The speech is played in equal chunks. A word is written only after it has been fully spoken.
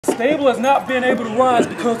Stable has not been able to rise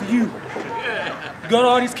because of you. You got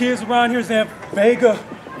all these kids around here saying, Vega,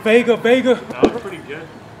 Vega, Vega. That was pretty good.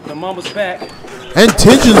 The Mamba's back. And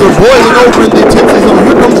tensions are boiling over in the intensity zone.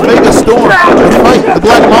 Here comes Vega Storm to fight the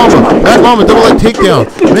Black Mamba. Black Mamba double leg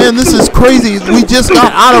takedown. Man, this is crazy. We just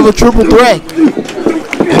got out of a triple threat.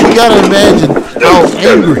 And you gotta imagine how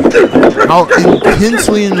angry, how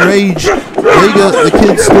intensely enraged Vega the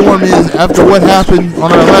Kid Storm is after what happened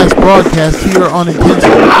on our last broadcast here on Intensity.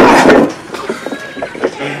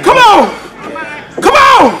 Come on! Come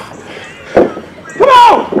on! Come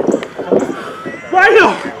on! Right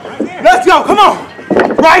here! Let's go! Come on!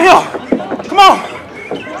 Right here! Come on!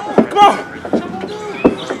 Come on!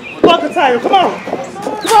 Fucking tiger! Come on!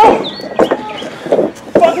 Come on!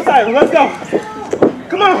 Fucking tiger! Let's go!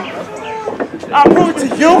 Come on! I'll prove it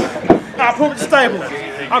to you. I'll prove it to Stable.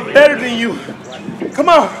 I'm better than you. Come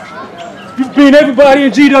on! You've beat everybody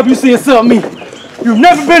in GWC except me. You've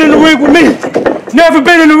never been in the ring with me. Never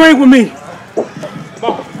been in the ring with me.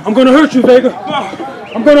 Come on. I'm gonna hurt you, Vega. Come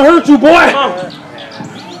on. I'm gonna hurt you, boy. Come on.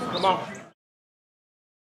 Come on.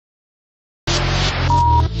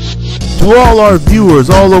 To all our viewers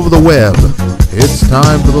all over the web, it's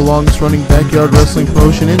time for the longest running backyard wrestling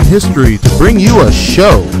promotion in history to bring you a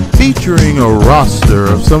show featuring a roster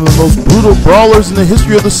of some of the most brutal brawlers in the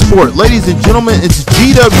history of the sport. Ladies and gentlemen, it's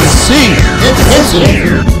GWC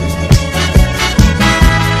Intensity.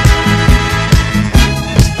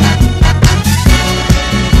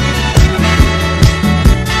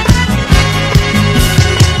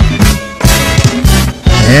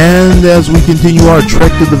 And as we continue our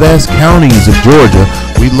trek to the vast counties of Georgia,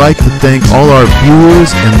 we'd like to thank all our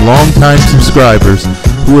viewers and longtime subscribers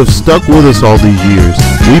who have stuck with us all these years.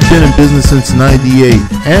 We've been in business since '98,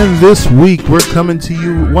 and this week we're coming to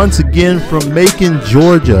you once again from Macon,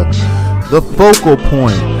 Georgia, the focal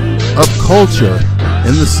point of culture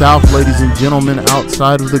in the South, ladies and gentlemen,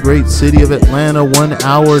 outside of the great city of Atlanta, 1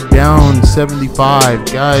 hour down 75.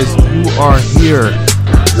 Guys, you are here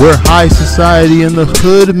where high society and the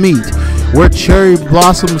hood meet, where cherry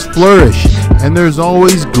blossoms flourish, and there's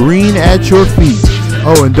always green at your feet.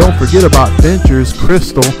 Oh, and don't forget about Ventures,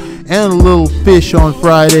 Crystal, and a little fish on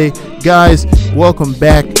Friday. Guys, welcome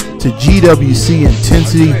back to GWC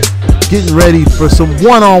Intensity. Getting ready for some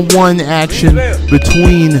one-on-one action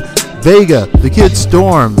between Vega, the Kid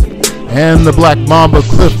Storm, and the Black Mamba,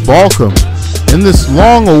 Cliff Balkcom, in this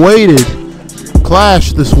long-awaited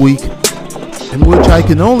clash this week, in which I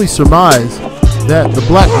can only surmise that the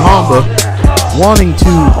Black Mamba, wanting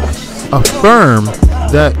to affirm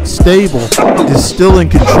that Stable is still in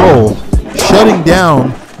control, shutting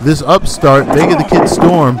down this upstart, Vega the Kid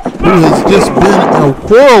Storm, who has just been a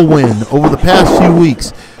whirlwind over the past few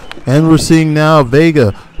weeks. And we're seeing now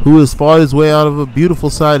Vega, who has fought his way out of a beautiful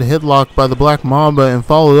side headlock by the Black Mamba and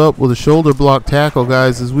followed up with a shoulder block tackle,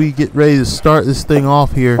 guys, as we get ready to start this thing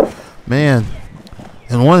off here. Man,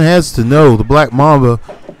 and one has to know the Black Mamba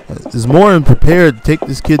is more than prepared to take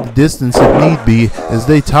this kid the distance if need be, as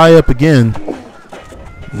they tie up again.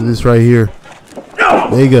 Look at this right here.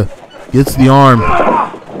 Vega gets the arm.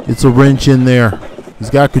 Gets a wrench in there. He's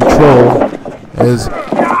got control. As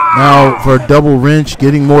now for a double wrench,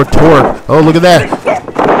 getting more torque. Oh, look at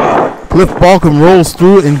that. Cliff Balkcom rolls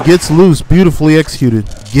through and gets loose. Beautifully executed.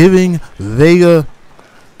 Giving Vega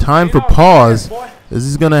time for pause, as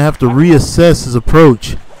he's going to have to reassess his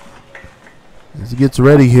approach as he gets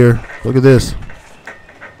ready here. Look at this.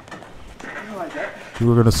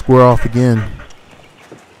 We're going to square off again.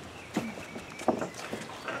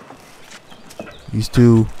 These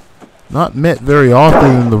two not met very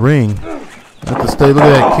often in the ring. Have to stay. Look at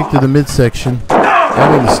that kick to the midsection.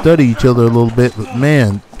 Having to study each other a little bit, but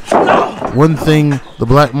man, one thing the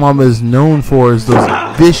Black Mamba is known for is those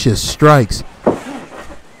vicious strikes.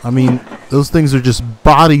 I mean, those things are just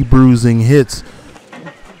body bruising hits.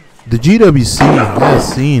 The GWC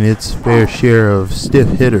has seen its fair share of stiff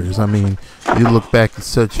hitters. I mean, you look back at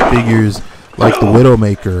such figures like the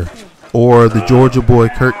Widowmaker or the Georgia boy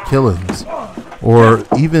Kurt Killings or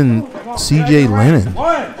even CJ Lennon.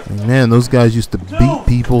 And man, those guys used to beat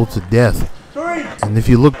people to death. And if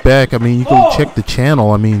you look back, I mean, you can check the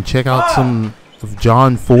channel. I mean, check out some of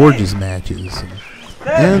John Forge's matches.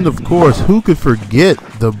 And of course, who could forget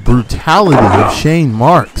the brutality of Shane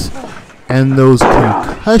Marks and those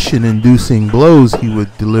concussion-inducing blows he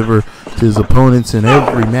would deliver to his opponents in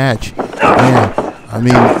every match. Man, I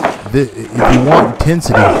mean, if you want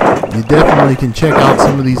intensity, you definitely can check out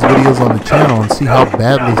some of these videos on the channel and see how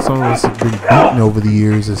badly some of us have been beaten over the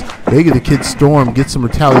years. As Vega the Kid Storm gets some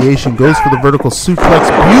retaliation, goes for the vertical suplex.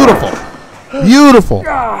 Beautiful. Beautiful.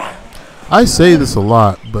 I say this a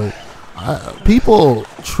lot, but people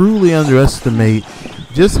truly underestimate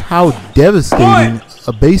just how devastating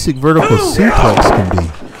a basic vertical suplex can be.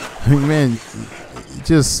 I mean, man,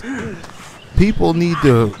 just people need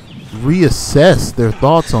to reassess their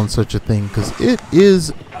thoughts on such a thing because it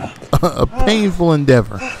is a painful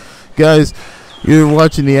endeavor. Guys, you're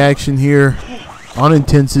watching the action here on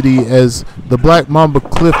Intensity as the Black Mamba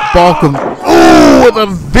Cliff Balkcom, with a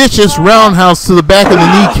vicious roundhouse to the back of the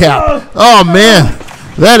kneecap. Oh, man,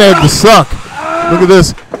 that had to suck. Look at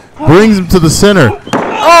this. Brings him to the center.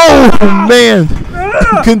 Oh, man.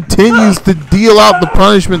 Continues to deal out the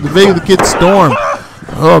punishment to Vega the Kid Storm.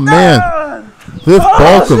 Oh, man. Cliff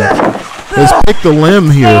Balkcom has picked a limb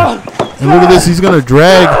here. And look at this. He's going to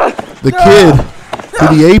drag the kid to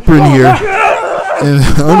the apron here. And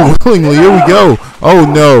unwillingly, here we go. Oh,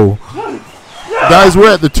 no. Guys,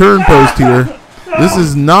 we're at the turn post here. This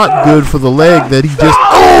is not good for the leg that he just...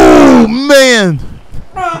 Oh, man.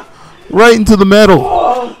 Right into the metal.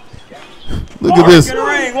 Look at this.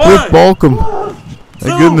 Cliff Balkcom.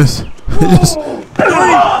 My goodness. Just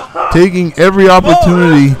taking every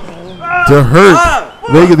opportunity to hurt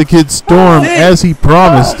Vega the Kid Storm as he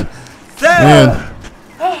promised. Man.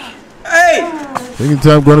 Second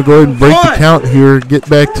time, going to go ahead and break the count here. Get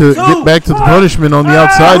back to the punishment on the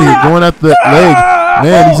outside here. Going at the leg.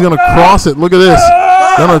 Man, he's going to cross it. Look at this.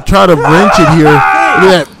 Going to try to wrench it here. Look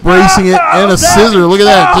at that. Bracing it and a scissor. Look at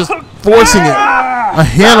that. Just forcing it. A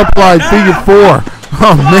hand applied figure 4.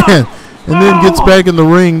 Oh, man. And then gets back in the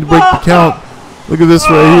ring to break the count. Look at this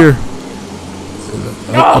right here.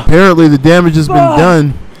 Apparently the damage has been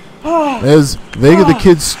done as Vega the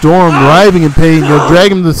Kid Storm writhing in pain. They'll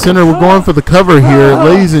drag him to the center. We're going for the cover here.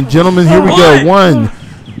 Ladies and gentlemen, here we go. 1,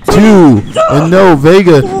 2, and no,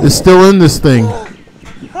 Vega is still in this thing.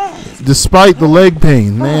 Despite the leg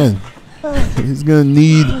pain. Man, he's going to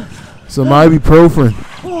need some ibuprofen.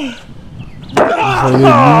 So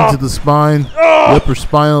knee to the spine, the upper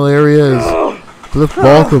spinal area as Cliff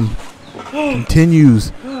Balkcom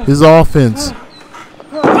continues his offense.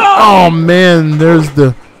 Oh man, there's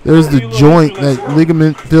the joint, that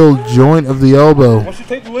ligament-filled joint of the elbow. Once you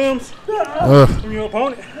take the limbs from your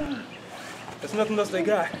opponent, there's nothing else they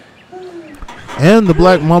got. And the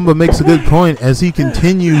Black Mamba makes a good point as he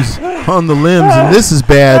continues on the limbs, and this is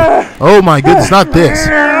bad. Oh my goodness, not this.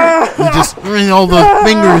 He just, all the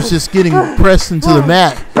fingers just getting pressed into the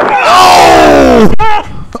mat. Oh!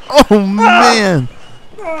 Oh man!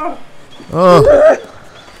 Oh.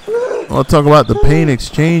 I'll talk about the pain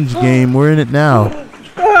exchange game. We're in it now.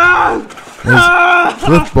 As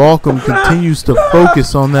Cliff Balkcom continues to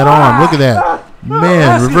focus on that arm. Look at that.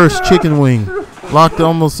 Man, reverse chicken wing. Locked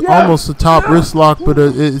almost the top wrist lock, but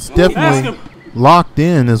it's definitely locked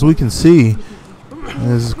in, as we can see.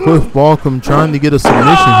 As Cliff Balkcom trying to get a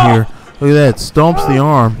submission here. Look at that. Stomps the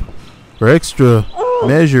arm for extra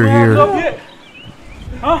measure here.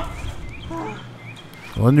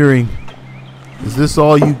 Wondering, is this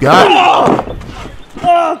all you got?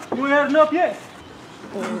 You ain't had enough yet.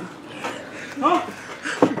 Huh?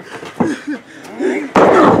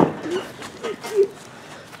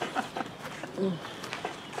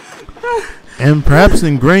 And perhaps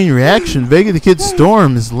in grain reaction, Vega the Kid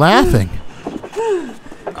Storm is laughing.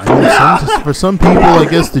 I mean, for some people, I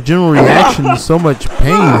guess the general reaction is so much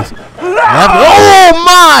pain. Is laughing. Oh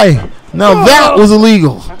my! Now that was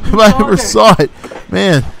illegal. If I ever saw it,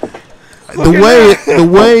 man. The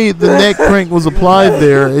way the neck crank was applied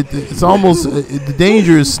there, it's almost the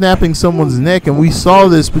danger is snapping someone's neck, and we saw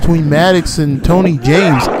this between Maddox and Tony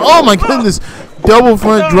James. Oh my goodness! Double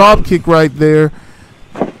front drop kick right there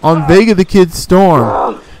on Vega the Kid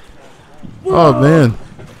Storm. Oh man.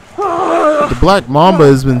 The Black Mamba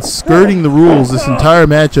has been skirting the rules this entire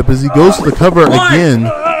matchup as he goes to the cover again.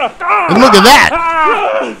 And look at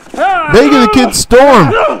that! Vega the Kid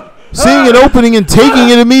Storm seeing it opening and taking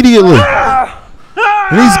it immediately.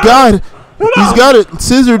 And he's got it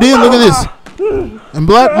scissored in. Look at this. And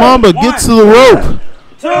Black Mamba gets to the rope.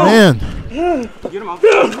 Man.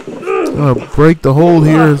 Gonna break the hold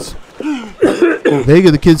here as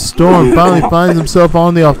Vega the Kid Storm finally finds himself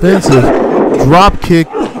on the offensive. Drop kick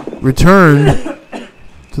returned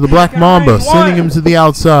to the Black Mamba, sending him to the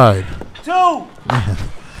outside. Man,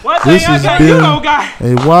 this has been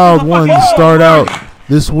a wild one to start out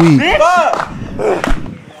this week.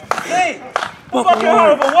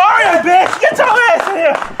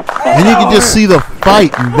 And you can just see the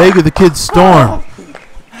fight in Vega the Kid Storm.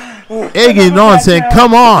 Egging on, saying,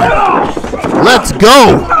 come on, let's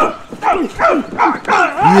go.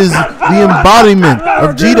 He is the embodiment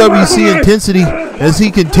of GWC intensity as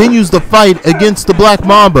he continues the fight against the Black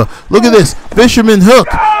Mamba. Look at this. Fisherman hook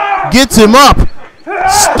gets him up.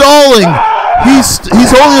 stalling.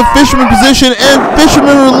 He's holding a fisherman position and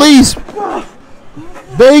fisherman release.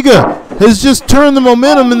 Vega has just turned the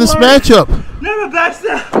momentum in this matchup. Never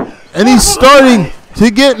backstep. And he's starting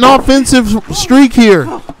to get an offensive streak here.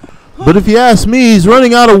 But if you ask me, he's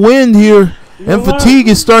running out of wind here. And fatigue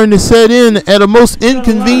is starting to set in at a most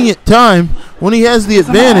inconvenient time when he has the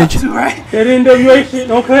advantage. That NWA shit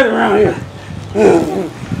don't cut around here.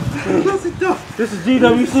 This is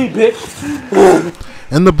GWC, bitch.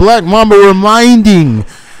 And the Black Mamba reminding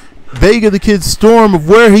Vega the Kid Storm of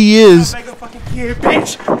where he is. And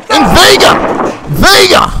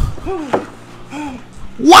Vega!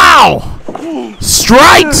 Wow!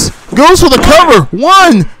 Strikes! Goes for the cover.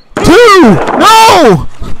 1, 2, no!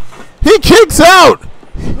 He kicks out!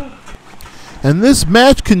 And this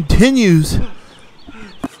match continues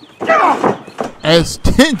as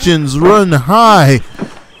tensions run high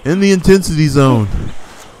in the intensity zone.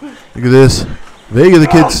 Look at this. Vega the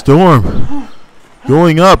Kid Storm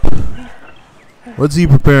going up. What's he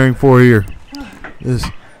preparing for here?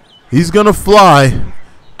 He's going to fly.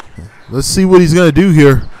 Let's see what he's going to do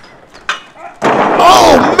here.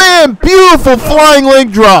 Oh, man. Beautiful flying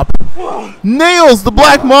leg drop. Nails the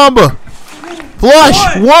Black Mamba.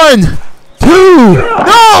 Flush. 1, 2.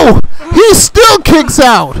 No! He still kicks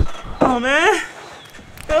out. Oh, man.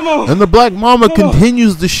 Come on. And the Black Mamba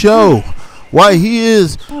continues to show why he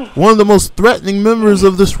is one of the most threatening members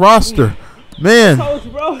of this roster. Man,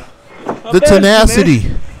 the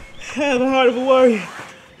tenacity. Have the heart of a warrior.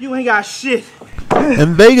 You ain't got shit.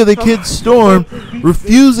 And Vega the Kid Storm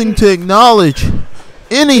refusing to acknowledge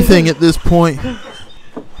anything at this point.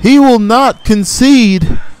 He will not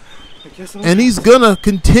concede, and he's gonna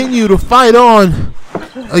continue to fight on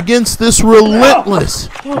against this relentless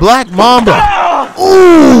Black Mamba.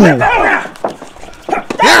 Ooh!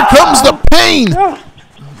 Here comes the pain.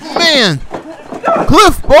 Man,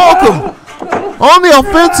 Cliff Balkcom on the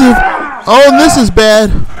offensive. Oh, and this is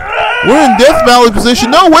bad. We're in Death Valley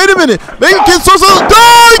position. No, wait a minute. Vega Kid Storm.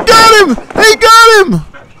 Oh, he got him. He got him.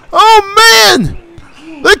 Oh, man.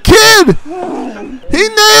 The kid. He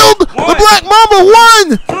nailed the Black Mamba.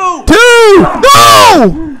 1, 2.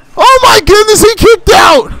 No. Oh, my goodness. He kicked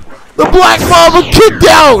out. The Black Mamba kicked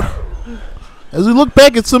out. As we look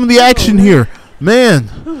back at some of the action here, man,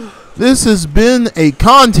 this has been a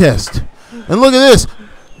contest. And look at this.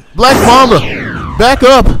 Black Mamba back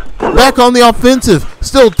up, back on the offensive,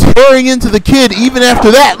 still tearing into the kid even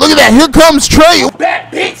after that. Look at that. Here comes Trey.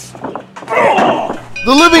 Back, bitch.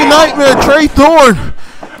 The living nightmare, Trey Thorne,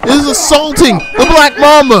 is assaulting the Black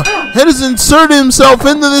Mamba and has inserted himself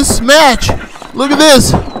into this match. Look at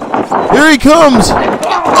this. Here he comes.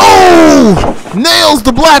 Oh! Nails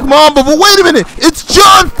the Black Mamba. But wait a minute. It's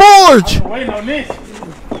John Forge.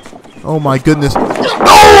 Oh, my goodness.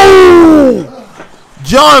 Oh!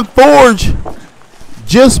 John Forge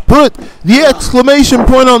just put the exclamation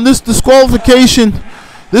point on this disqualification.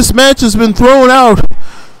 This match has been thrown out,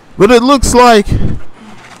 but it looks like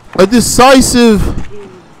a decisive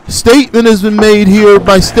statement has been made here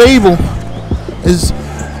by Stable as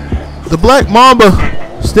the Black Mamba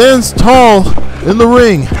stands tall in the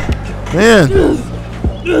ring. Man,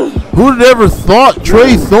 who would ever thought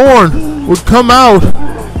Trey Thorne would come out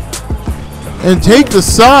and take the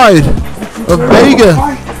side of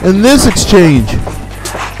Vega in this exchange?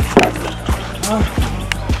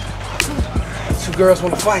 Two girls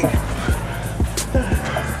want to fight.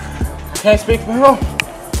 Can't speak for him.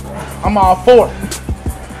 I'm all for it.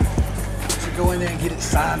 So go in there and get it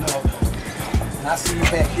signed up. And I'll see you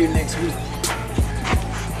back here next week.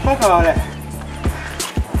 Fuck all that.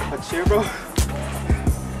 But chair, bro.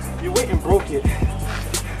 You went and broke it.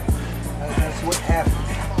 That's what happens.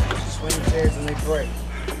 Swing chairs and they break.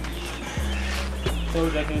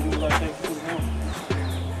 Told you I can't do like that too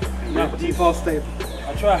long. Not default stable.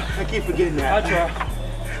 I try. I keep forgetting that. I try.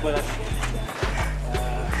 But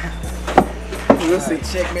we'll see.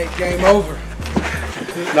 Checkmate, game over.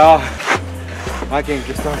 Nah. My game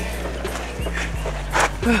just started.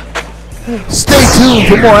 Stay tuned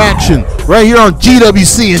for more action right here on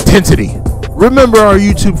GWC Intensity. Remember our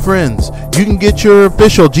YouTube friends, you can get your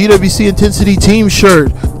official GWC Intensity team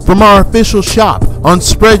shirt from our official shop on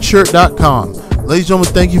Spreadshirt.com. Ladies and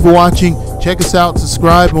gentlemen, thank you for watching. Check us out,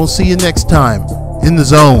 subscribe, and we'll see you next time in the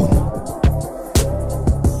zone.